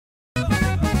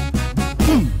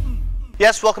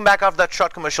Yes, welcome back after that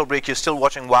short commercial break. You're still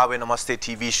watching HUAWEI Namaste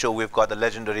TV show. We've got the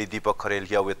legendary Deepak Kharel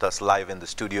here with us live in the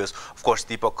studios. Of course,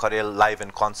 Deepak Kharel live in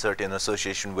concert in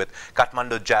association with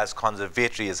Kathmandu Jazz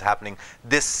Conservatory is happening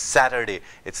this Saturday.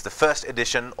 It's the first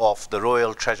edition of the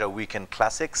Royal Treasure Weekend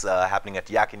Classics happening at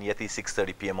Yak and Yeti,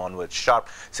 6:30 p.m. onwards sharp.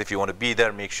 So if you want to be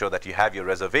there, make sure that you have your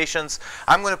reservations.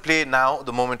 I'm going to play now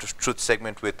the Moment of Truth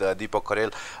segment with Deepak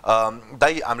Kharel.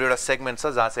 Dai, हाम्रो एउटा segment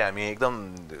छ जहाँ चाहिँ हामी एकदम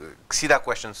सीधा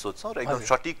question सोध्छौं र एकदम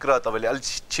सटीक र तपाईले अलि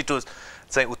छिटो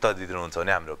चाहिँ उत्तर दिनुहुन्छ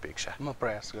भने हाम्रो अपेक्षा म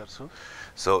प्रयास गर्छु.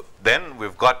 So then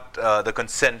we've got the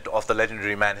consent of the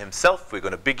legendary man himself. We're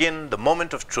going to begin the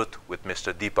Moment of Truth with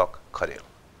Mr. Deepak Kharel.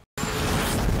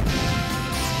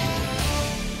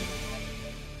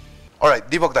 Alright,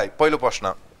 Deepak dai, पहिलो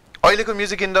प्रश्न. अहिलेको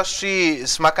म्युजिक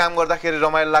इन्डस्ट्रीमा काम गर्दाखेरि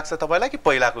रमाइलो लाग्छ तपाईलाई कि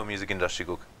पहिलाको म्युजिक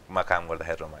इन्डस्ट्रीमा काम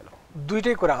गर्दाखेरि रमाइलो?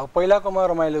 दुईटै कुरा हो. पहिलाकोमा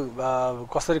रमाइलो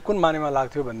कसरी कुन मानेमा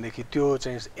लाग्थ्यो भनेदेखि त्यो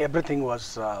चाहिँ एभ्रिथिङ वाज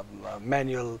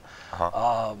म्यानुअल,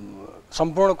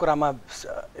 सम्पूर्ण कुरामा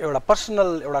एउटा पर्सनल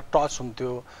एउटा टच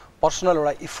हुन्थ्यो, पर्सनल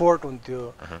एउटा इफोर्ट हुन्थ्यो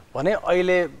भने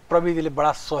अहिले प्रविधिले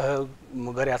बडा सहयोग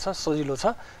गरेको छ, सजिलो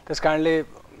छ. त्यसकारणले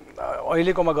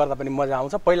अहिलेकोमा गर्दा पनि मजा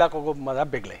आउँछ, पहिलाको मजा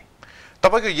बेग्लै.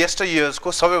 तपाईको यस्टर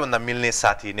इयर्सको सबैभन्दा मिल्ने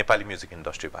साथी नेपाली म्युजिक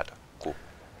इन्डस्ट्रीबाट को?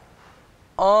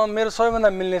 मेरो सबैभन्दा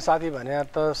मिल्ने साथी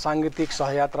भने त सांगीतिक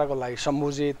सहयात्राको लागि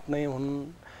शम्भुजित नै हुन्.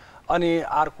 अनि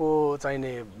अर्को चाहिँ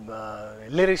नि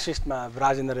लिरिसिस्टमा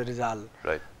राजेन्द्र रिजाल.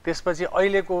 त्यसपछि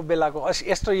अहिलेको बेलाको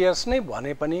यस्टर इयर्स नै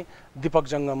भने पनि दीपक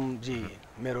जंगमजी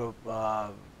मेरो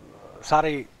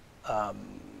सारै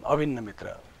अभिन्न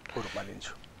मित्रको रूपमा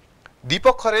लिन्छु.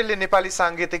 दीपक खरेलले नेपाली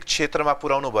सांगीतिक क्षेत्रमा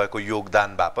पुर्याउनु भएको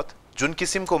योगदान बापत जुन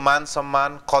किसिमको मान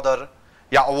सम्मान, कदर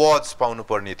या अवार्ड्स पाउनु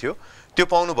पर्ने थियो त्यो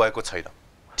पाउनु भएको छैन,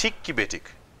 ठीक कि बेठिक?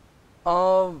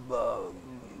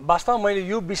 वास्तवमा मैले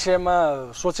यो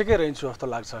विषयमा सोचेकै रहन्छु जस्तो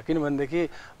लाग्छ. किनभनेदेखि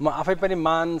म आफै पनि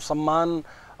मान सम्मान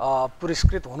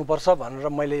पुरस्कृत हुनुपर्छ भनेर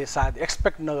मैले सायद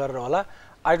एक्सपेक्ट नगरेर होला.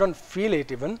 I don't feel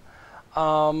it even.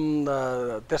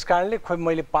 त्यसकारणले खोइ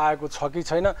मैले पाएको छ कि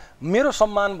छैन. मेरो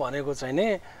सम्मान भनेको चाहिँ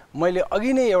नि मैले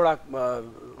अघि नै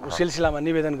एउटा सिलसिलामा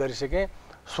निवेदन गरिसकेँ,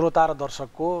 श्रोता र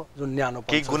दर्शकको जुन न्यानो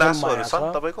के गुनासोहरु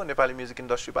छन् तपाईको नेपाली म्युजिक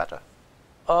इन्डस्ट्रीबाट?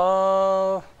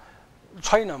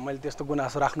 छैन, मैले त्यस्तो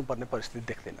गुनासो राख्नुपर्ने परिस्थिति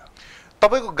देख्दिन.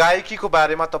 तपाईको गायकीको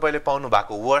बारेमा तपाईले पाउनु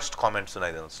भएको वर्स्ट कमेन्ट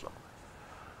सुनाइदिनुस् ल.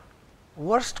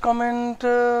 वर्स्ट कमेन्ट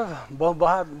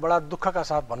बडा दुःखका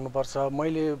साथ भन्नुपर्छ,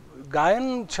 मैले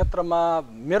गायन क्षेत्रमा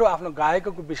मेरो आफ्नो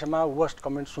गायकको विषयमा वर्स्ट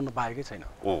कमेन्ट सुन्न पाएकै छैन.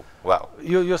 ओ वाओ,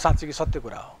 यो साच्चै सत्य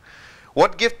कुरा हो.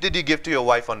 What gift did you give to your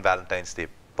wife on Valentine's Day?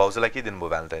 भाउजूलाई के दिनुभयो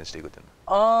भ्यालेन्टाइन्स डेको दिन?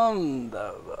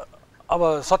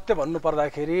 अब सत्य भन्नु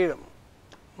पर्दाखेरि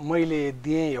मैले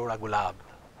दिएँ एउटा गुलाब.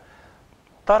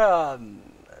 तर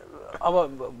अब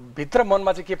भित्र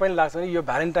मनमा चाहिँ के पनि लाग्छ नि, यो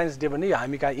भ्यालेन्टाइन्स डे पनि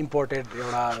हामी कहाँ इम्पोर्टेड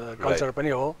एउटा कल्चर पनि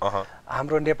हो.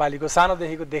 हाम्रो नेपालीको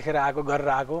सानोदेखिको देखेर आएको गरेर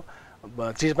आएको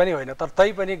चिज पनि होइन. तर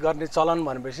तै पनि गर्ने चलन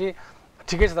भनेपछि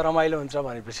ठिकै छ त, रमाइलो हुन्छ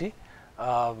भनेपछि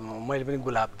मैले पनि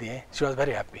गुलाब दिएँ. She was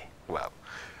very happy. Wow.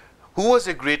 Who was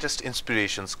your greatest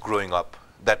inspirations growing up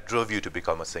that drove you to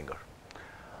become a singer?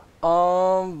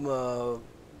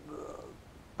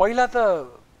 पहिला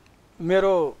त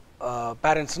मेरो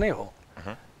प्यारेन्ट्स नै हो.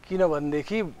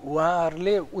 किनभनेदेखि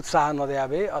उहाँहरूले उत्साह नदिए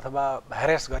भए अथवा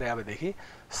ह्यारेस गरे भएदेखि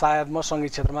सायद म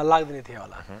सङ्गीत क्षेत्रमा लाग्दिनै थिएँ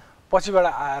होला. पछिबाट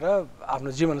आएर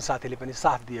आफ्नो जीवन साथीले पनि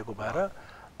साथ दिएको भएर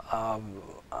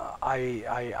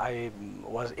I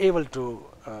was able to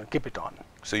keep it on.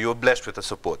 So you were blessed with a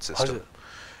support system.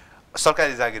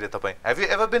 सरकारी जागिर तपाई. Have you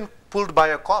ever been pulled by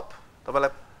a cop? तपाईलाई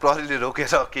प्रहरीले रोकेर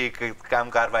के काम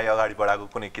कारबाही अगाडि बढाएको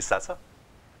कुनै किस्सा छ?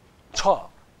 छ.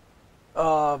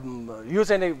 यो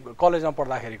चाहिँ नि कलेजमा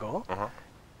पढ्दाखेरिको हो.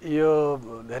 यो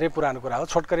धेरै पुरानो कुरा हो.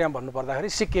 छोटकरीमा भन्नु पर्दाखेरि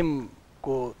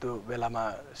सिक्किमको त्यो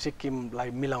बेलामा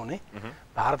सिक्किमलाई मिलाउने,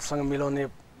 भारतसँग मिलाउने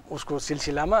उसको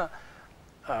सिलसिलामा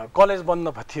कलेज बन्द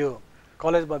थियो.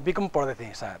 कलेज बिकम पढ्दै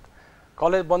थिएँ सायद.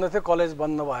 कलेज बन्द थियो. कलेज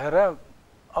बन्द भएर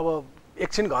अब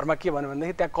एकछिन घरमा के भन्यो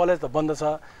भनेदेखि त्यहाँ कलेज त बन्द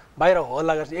छ, बाहिर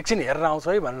हल्ला गर्छ, एकछिन हेरेर आउँछ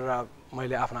है भनेर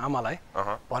मैले आफ्नो आमालाई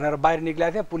भनेर बाहिर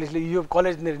निक्लेको थिएँ. पुलिसले यो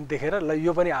कलेज देखेर ल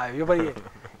यो पनि आयो, यो पनि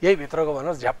यही भित्रको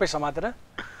भनेर झ्याप्पै समातेर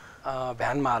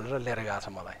भ्यानमा हालेर लिएर गएको छ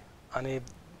मलाई. अनि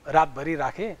रातभरि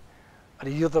राखेँ.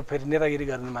 अनि यो त फेरि नेतागिरी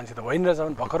गर्ने मान्छे त होइन रहेछ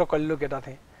भने भर्खर कलिलो केटा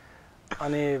थिएँ.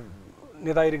 अनि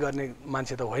नेतागिरी गर्ने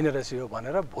मान्छे त होइन रहेछ यो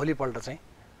भनेर भोलिपल्ट चाहिँ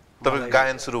तपाईको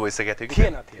गायन सुरु भइसकेको थियो कि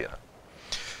थिएन?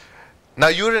 Now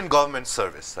you're in government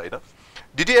service, right?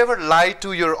 Did you ever lie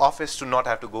to your office to not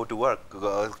have to go to work?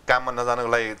 काममा नजानको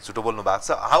लागि झुटो बोल्नु भएको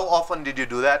छ. How often did you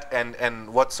do that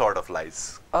and what sort of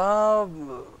lies?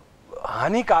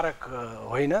 हानिकारक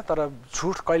होइन तर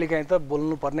झुट कहिलेकाहीँ त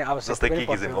बोल्नुपर्ने आवश्यकता पनि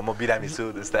पर्छ म बिरामी छु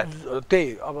त्यही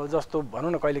अब जस्तो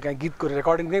भनौँ न कहिलेकाहीँ गीतको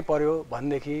रेकर्डिङ नै पर्यो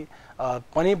भनेदेखि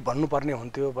पनि भन्नुपर्ने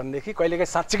हुन्थ्यो भनेदेखि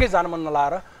कहिलेकाहीँ साँच्चीकै जान मन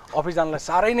नलाएर अफिस जानलाई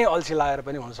साह्रै नै अल्छी लागेर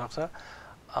पनि हुनसक्छ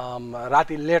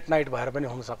राति लेट नाइट भएर पनि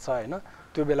हुनसक्छ होइन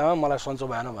त्यो बेलामा मलाई सन्चो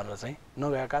भएन भनेर चाहिँ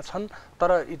नगएका छन् तर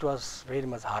it was very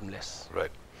much harmless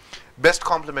right best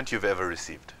complement you've ever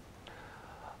received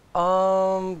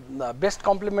best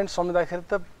complement सम्झिँदाखेरि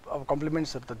त अब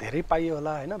कम्प्लिमेन्ट्सहरू त धेरै पाइयो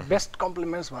होला होइन बेस्ट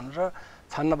कम्प्लिमेन्ट्स भनेर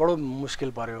छान्न बडो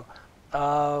मुस्किल पर्यो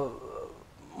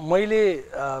मैले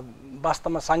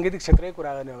वास्तवमा साङ्गीतिक क्षेत्रकै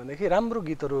कुरा गर्ने हो भनेदेखि राम्रो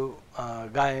गीतहरू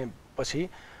गाएपछि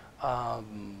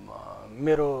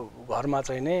मेरो घरमा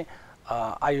चाहिँ नै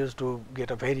I used to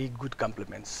get a very good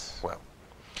compliments. Wow.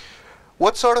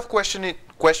 What sort of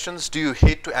questions do you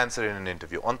hate to answer in an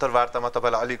interview? अन्तर्वार्तामा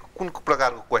तपाईलाई अलि कुन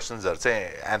प्रकारको क्वेशन्सहरु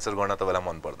चाहिँ आन्सर गर्न तपाईलाई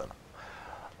मन पर्दैन?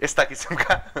 यस्ता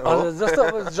किसिमका जस्तो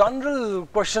अब जनरल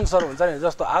क्वेशन्सहरु हुन्छ नि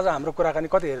जस्तो आज हाम्रो कुराकानी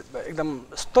कति एकदम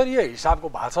स्तरीय हिसाबको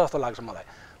भएको छ जस्तो लाग्छ मलाई.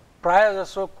 प्राय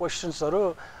जसो क्वेशन्सहरु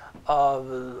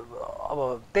अब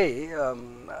त्यही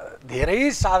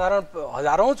धेरै साधारण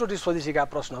हजारौं चोटी सोधिसकेका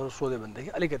प्रश्नहरु सोध्यो भनेदेखि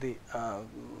अलिकति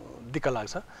दिक्क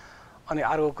लाग्छ अनि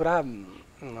अर्को कुरा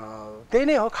त्यही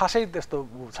नै हो खासै त्यस्तो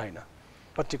छैन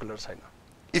पर्टिकुलर छैन.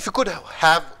 If you could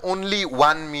have only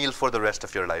one meal for the rest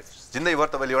of your life, जिन्दगीभर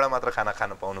तपाईले एउटा मात्र खाना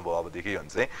खान पाउनु भयो अबदेखि भने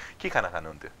चाहिँ के खाना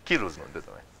खानुहुन्थ्यो? के रोज्नुहुन्थ्यो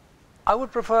तपाई? I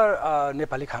would prefer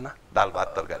नेपाली खाना. दाल भात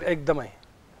तरकारी. एकदमै.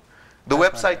 The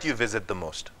website you visit the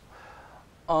most?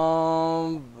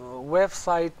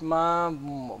 वेबसाइटमा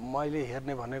मैले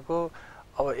हेर्ने भनेको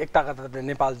अब एकताका त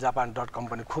नेपालजापान.com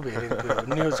पनि खूब हेरिन्थ्यो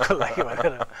न्युजको लागि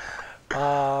भनेर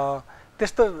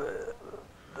त्यस्तो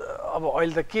अब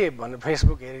अहिले त के भन्नु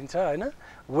फेसबुक हेरिन्छ हैन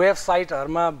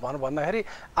वेबसाइटहरुमा भन्दाखेरि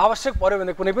आवश्यक पर्यो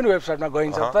भने कुनै पनि वेबसाइटमा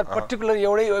गइन्छ तर पर्टिकुलर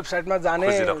एउटै वेबसाइटमा जाने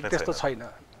त्यस्तो छैन.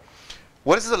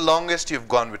 What is the longest you've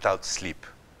gone without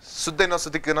sleep? सुत्दै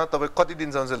नसुतिकन तपाई कति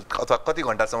दिनसम्म अथवा कति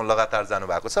घण्टासम्म लगातार जानु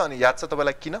भएको छ अनि याद छ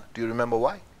तपाईलाई किन? Do you remember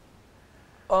why?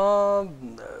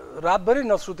 रातभरि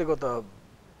नसुतेको त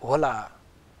होला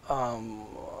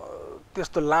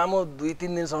त्यस्तो लामो 2-3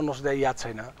 दिनसम्म नसुत्दा याद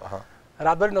छैन.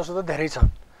 रातभरि नसुत्दा धेरै छ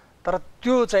तर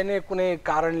त्यो चाहिँ नै कुनै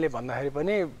कारणले भन्दाखेरि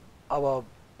पनि अब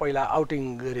पहिला आउटिङ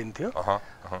गरिन्थ्यो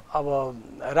अब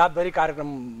रातभरि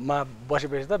कार्यक्रममा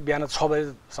बसेपछि त बिहान 6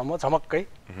 बजेसम्म झमक्कै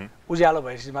उज्यालो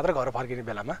भएपछि मात्र घर फर्किने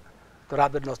बेलामा त्यो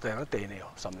रातभरि नसुत्दा भने त्यही नै हो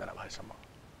सम्झना भएसम्म.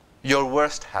 Your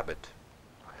worst habit?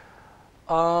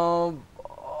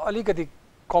 अलिकति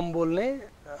कम बोल्ने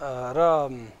र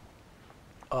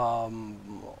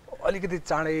अलिकति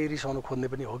चाँडै रिसाउन खोज्ने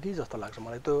पनि हो कि जस्तो लाग्छ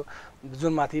मलाई. त्यो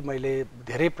जुन माथि मैले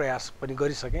धेरै प्रयास पनि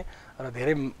गरिसकेँ र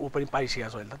धेरै उ पनि पाइसकेको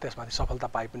छु अहिले त त्यसमाथि सफलता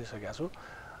पाइ पनि सकेको छु.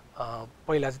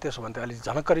 पहिला चाहिँ त्यसो भन्थे अलि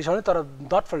झनक्क रिसाउने तर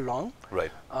नट फर लङ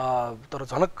तर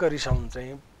झनक्क रिसाउनु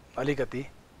चाहिँ अलिकति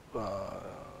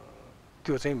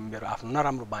त्यो चाहिँ मेरो आफ्नो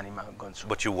नराम्रो बानीमा गन्छु.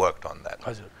 But you worked on that.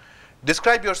 हजुर.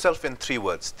 Describe yourself in 3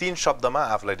 words. 3 शब्दमा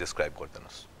आफुलाई describe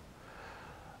गर्दिनुस्.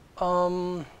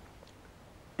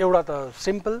 एउटा त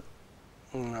सिम्पल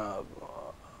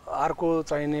अर्को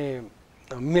चाहिँ नि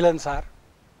मिलनसार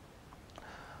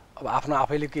अब आफ्नो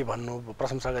आफैले के भन्नु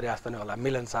प्रशंसा गरे जस्तो नै होला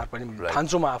मिलनसार पनि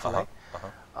ठान्छु म आफूलाई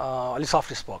अलि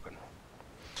soft spoken.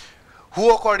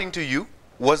 Who according to you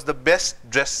was the best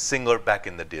dressed singer back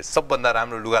in the days? सबभन्दा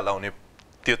राम्रो लुगा लाउने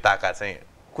त्यो ताका चाहिँ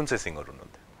कुन चाहिँ सिंगर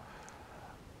हुनुहुन्थ्यो?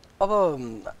 अब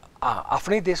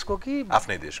आफ्नै देशको कि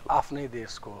आफ्नै देशको? आफ्नै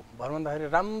देशको भन्दाखेरि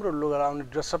राम्रो लुगा लाउने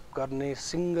ड्रेसअप गर्ने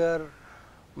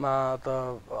सिंगरमा त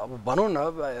अब भनौँ न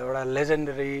एउटा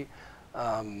लेजेन्डरी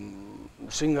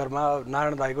सिंगरमा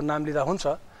नारायण दाईको नाम लिँदा हुन्छ.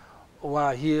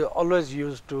 उहाँ he always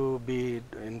used to be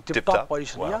in tip top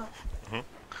position. Wow.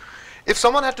 If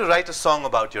someone had to write a song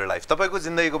about your life, तपाईको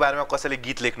जिन्दगीको बारेमा कसैले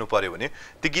गीत लेख्नु पर्यो भने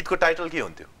त्यो गीतको टाइटल के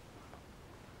हुन्थ्यो?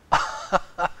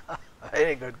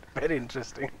 Very good, very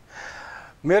interesting.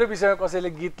 मेरो विषयमा कसैले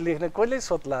गीत लेख्ने कहिले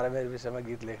सोध्ला र मेरो विषयमा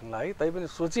गीत लेख्न लागि तै पनि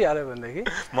सोचिहाल्यो भनेदेखि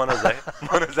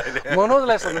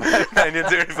मनोजलाई सोध्नु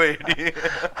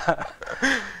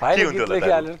भाइले गीत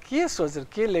लेखिहाल्यो के सोचेर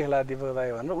के लेख्ला दीपक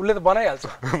दाइ भनेर उसले त बनाइहाल्छ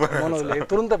मनोजले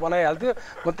तुरुन्तै बनाइहाल्थ्यो.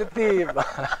 म त्यति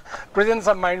प्रेजेन्स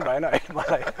अफ माइन्ड भएन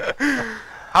मलाई.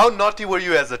 How naughty were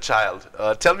you as a child?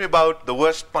 Tell me about the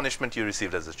worst punishment you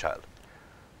received as a child.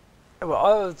 अब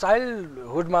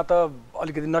चाइल्डहुडमा त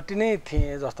अलिकति नटी नै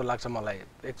थिएँ जस्तो लाग्छ मलाई.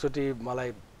 एकचोटि मलाई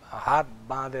हात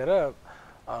बाँधेर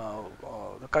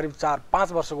करिब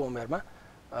 4-5 वर्षको उमेरमा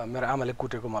मेरो आमाले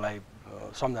कुटेको मलाई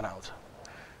सम्झना आउँछ.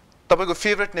 तपाईको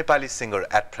favourite Nepali singer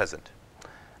at present?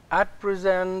 At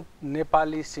present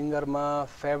Nepali सिंगरमा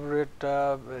favourite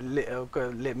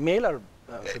mail or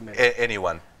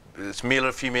anyone मेल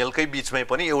र फिमेलकै बिचमै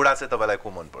पनि एउटा चाहिँ तपाईलाई को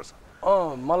मन पर्छ?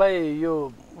 मलाई यो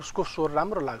उसको स्वर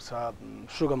राम्रो लाग्छ,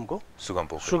 सुगमको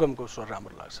स्वर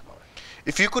राम्रो लाग्छ मलाई.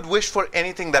 If you could wish for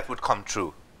anything that would come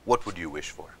true, what would you wish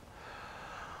for?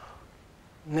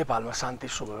 नेपालमा शान्ति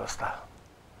सुव्यवस्था.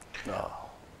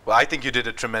 Well, I think you did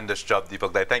a tremendous job,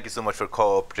 Deepak Dai. Thank you so much for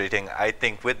cooperating. I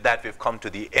think with that we've come to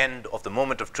the end of the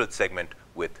Moment of Truth segment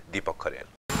with Deepak Kharel.